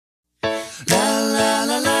Hello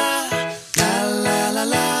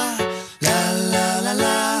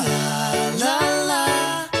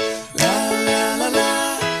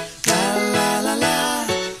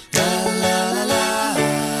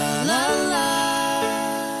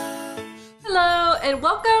and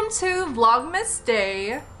welcome to Vlogmas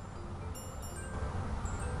Day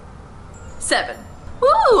 7.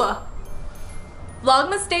 Woo!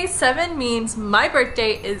 Vlogmas Day 7 means my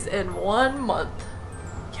birthday is in 1 month.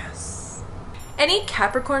 Yes. Any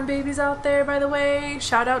Capricorn babies out there, by the way,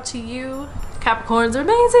 shout out to you. Capricorns are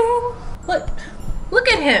amazing. Look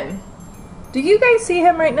at him. Do you guys see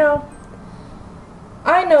him right now?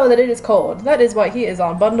 I know that it is cold. That is why he is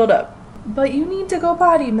all bundled up. But you need to go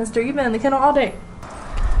potty, mister. You've been in the kennel all day.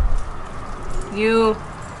 You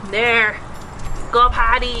there. Go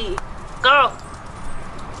potty. Go.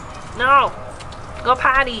 No. Go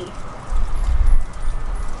potty.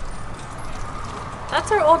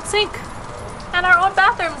 That's our old sink. And our old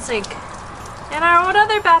bathroom sink. And our old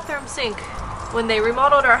other bathroom sink. When they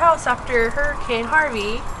remodeled our house after Hurricane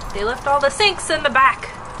Harvey, they left all the sinks in the back.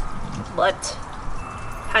 What?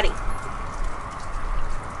 Potty.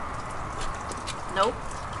 Nope.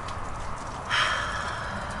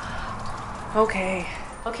 Okay,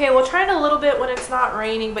 we'll try it a little bit when it's not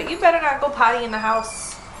raining, but you better not go potty in the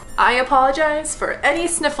house. I apologize for any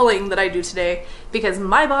sniffling that I do today because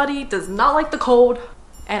my body does not like the cold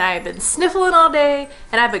and I've been sniffling all day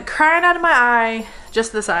and I've been crying out of my eye,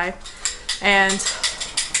 just this eye, and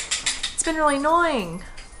it's been really annoying.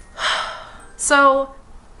 So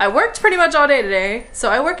I worked pretty much all day today. So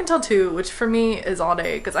I work until 2, which for me is all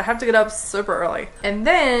day because I have to get up super early. And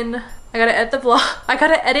then I gotta edit the vlog. I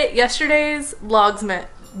gotta edit yesterday's Vlogmas.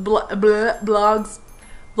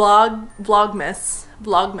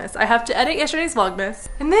 I have to edit yesterday's Vlogmas.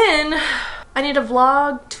 And then I need to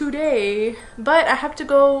vlog today, but I have to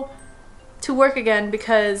go to work again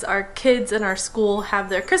because our kids in our school have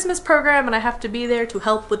their Christmas program and I have to be there to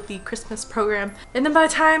help with the Christmas program. And then by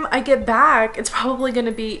the time I get back, it's probably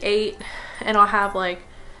gonna be 8 and I'll have like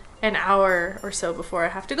an hour or so before I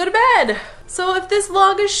have to go to bed. So if this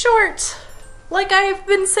vlog is short, like I've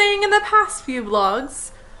been saying in the past few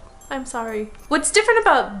vlogs, I'm sorry. What's different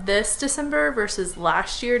about this December versus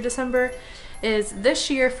last year December is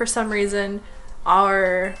this year, for some reason,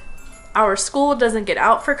 our school doesn't get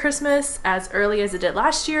out for Christmas as early as it did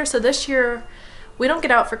last year. So this year we don't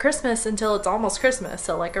get out for Christmas until it's almost Christmas,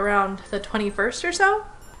 so like around the 21st or so.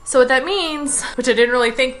 So what that means, which I didn't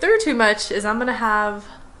really think through too much, is I'm gonna have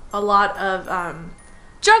a lot of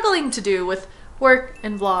juggling to do with work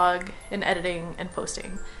and vlog and editing and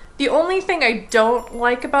posting. The only thing I don't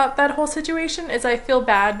like about that whole situation is I feel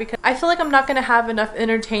bad because I feel like I'm not gonna have enough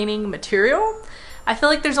entertaining material. I feel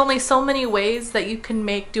like there's only so many ways that you can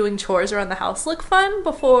make doing chores around the house look fun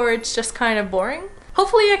before it's just kind of boring.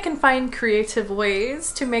 Hopefully I can find creative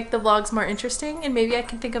ways to make the vlogs more interesting, and maybe I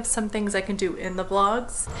can think of some things I can do in the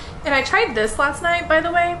vlogs. And I tried this last night, by the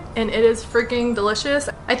way, and it is freaking delicious.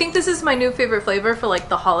 I think this is my new favorite flavor for like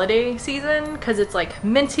the holiday season because it's like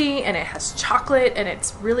minty and it has chocolate and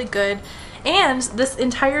it's really good. And this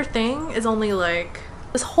entire thing is only like,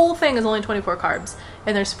 this whole thing is only 24 carbs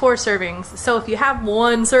and there's 4 servings. So if you have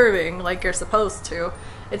 1 serving like you're supposed to,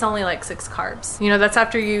 it's only like 6 carbs. You know, that's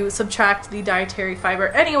after you subtract the dietary fiber.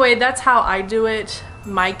 Anyway, that's how I do it,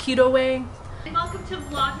 my keto way. And welcome to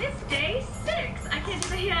Vlogmas Day 6. I can't do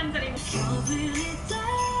the hands anymore.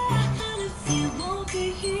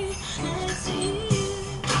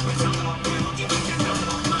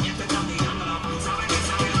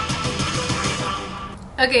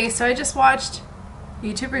 Okay, so I just watched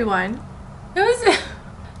YouTube Rewind. It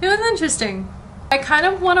was interesting. I kind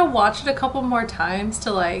of want to watch it a couple more times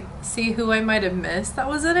to like see who I might have missed that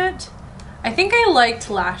was in it. I think I liked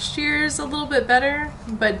last year's a little bit better,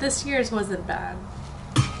 but this year's wasn't bad.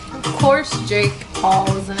 Of course Jake Paul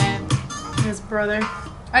was in it. His brother.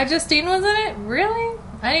 Justine was in it? Really?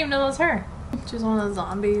 I didn't even know that was her. She was one of the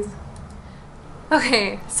zombies.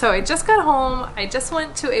 Okay, so I just got home. I just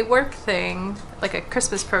went to a work thing, like a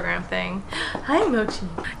Christmas program thing. Hi Mochi.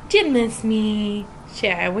 Did you miss me?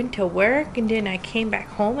 Yeah, I went to work and then I came back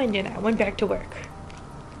home and then I went back to work.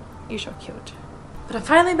 You're so cute. But I'm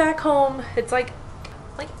finally back home. It's like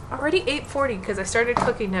already 8:40 because I started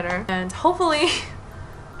cooking dinner, and hopefully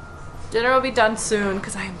dinner will be done soon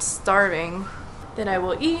because I am starving. Then I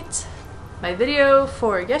will eat. My video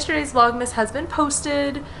for yesterday's Vlogmas has been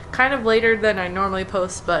posted kind of later than I normally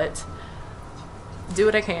post, but do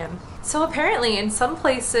what I can. So apparently in some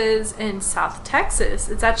places in South Texas,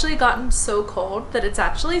 it's actually gotten so cold that it's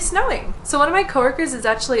actually snowing. So one of my coworkers is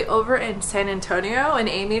actually over in San Antonio, and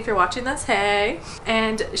Amy, if you're watching this, hey.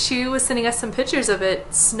 And she was sending us some pictures of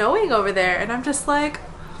it snowing over there, and I'm just like,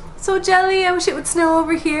 so jelly, I wish it would snow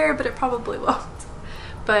over here, but it probably won't.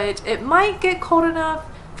 But it might get cold enough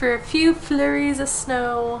for a few flurries of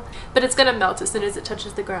snow, but it's gonna melt as soon as it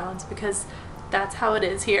touches the ground because that's how it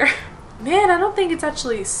is here. Man, I don't think it's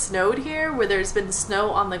actually snowed here where there's been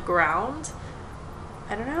snow on the ground.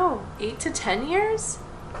 I don't know, 8 to 10 years?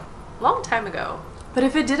 Long time ago. But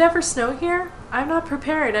if it did ever snow here, I'm not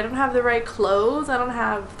prepared. I don't have the right clothes, I don't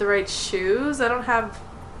have the right shoes, I don't have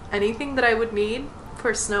anything that I would need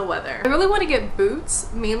for snow weather. I really want to get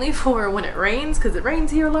boots, mainly for when it rains, because it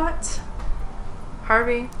rains here a lot.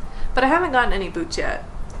 Harvey. But I haven't gotten any boots yet.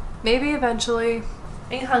 Maybe eventually.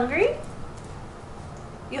 Are you hungry?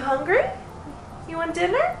 You hungry? You want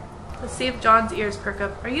dinner? Let's see if John's ears perk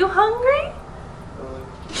up. Are you hungry?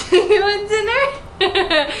 You want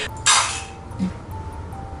dinner?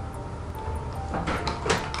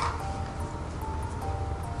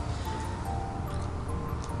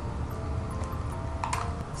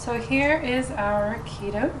 So here is our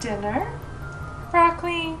keto dinner.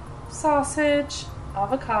 Broccoli, sausage,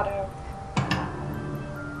 avocado.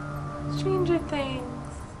 Stranger Things.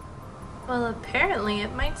 Well, apparently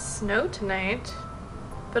it might snow tonight,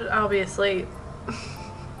 but obviously,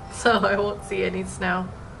 so I won't see any snow.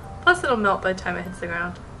 Plus it'll melt by the time it hits the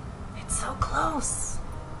ground. It's so close.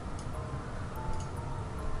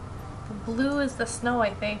 The blue is the snow,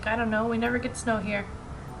 I think. I don't know. We never get snow here.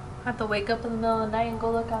 I have to wake up in the middle of the night and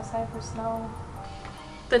go look outside for snow.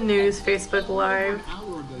 The news Facebook Live.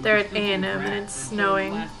 They're at A&M and it's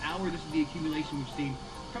snowing. I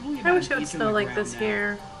wish it would snow like this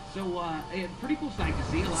here. So, pretty cool sight to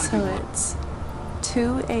see. So it's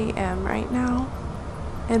 2 a.m. right now,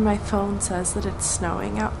 and my phone says that it's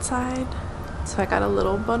snowing outside. So I got a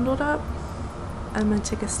little bundled up. I'm gonna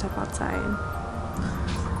take a step outside.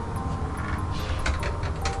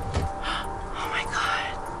 Oh my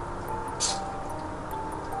god.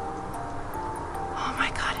 Oh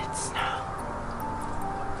my god, it's snow.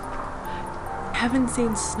 I haven't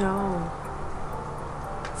seen snow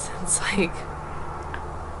since like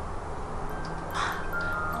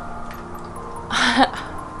I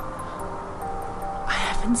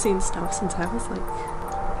haven't seen snow since I was like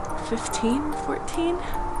 15, 14.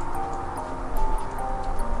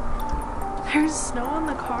 There's snow on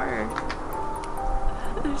the car.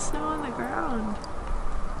 There's snow on the ground.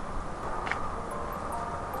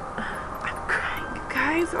 I'm crying,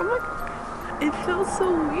 guys. Oh my god. It feels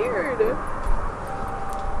so weird.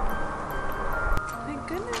 My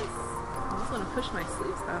goodness. I just want to push my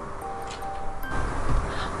sleeves up.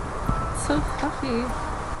 So fluffy.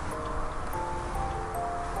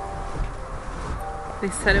 They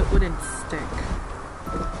said it wouldn't stick.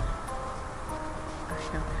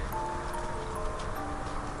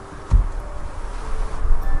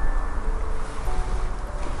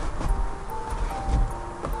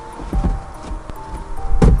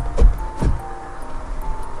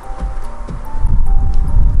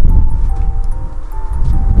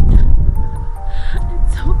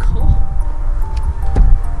 It's so cold.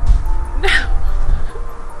 No.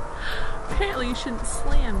 Apparently you shouldn't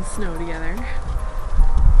slam snow together.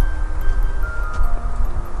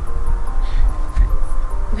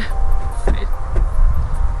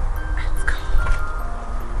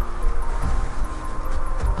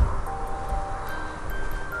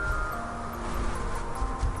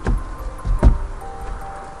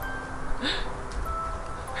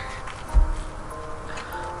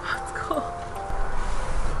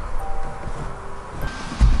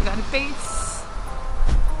 Face.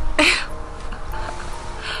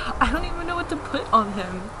 I don't even know what to put on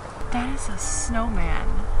him. That is a snowman.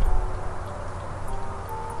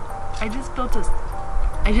 I just built a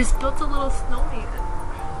little snowman.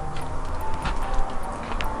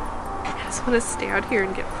 I just want to stay out here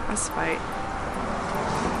and get frostbite.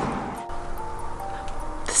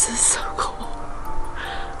 This is so cool.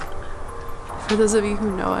 For those of you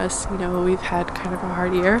who know us, you know we've had kind of a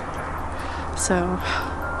hard year. So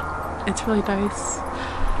it's really nice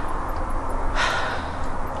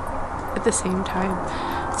at the same time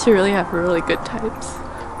to really have really good times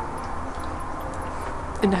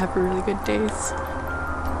and to have really good days.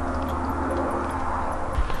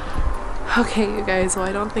 Okay, you guys, well,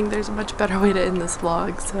 I don't think there's a much better way to end this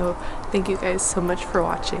vlog, so thank you guys so much for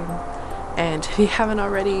watching. And if you haven't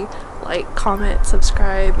already, like, comment,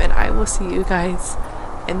 subscribe, and I will see you guys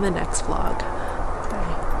in the next vlog.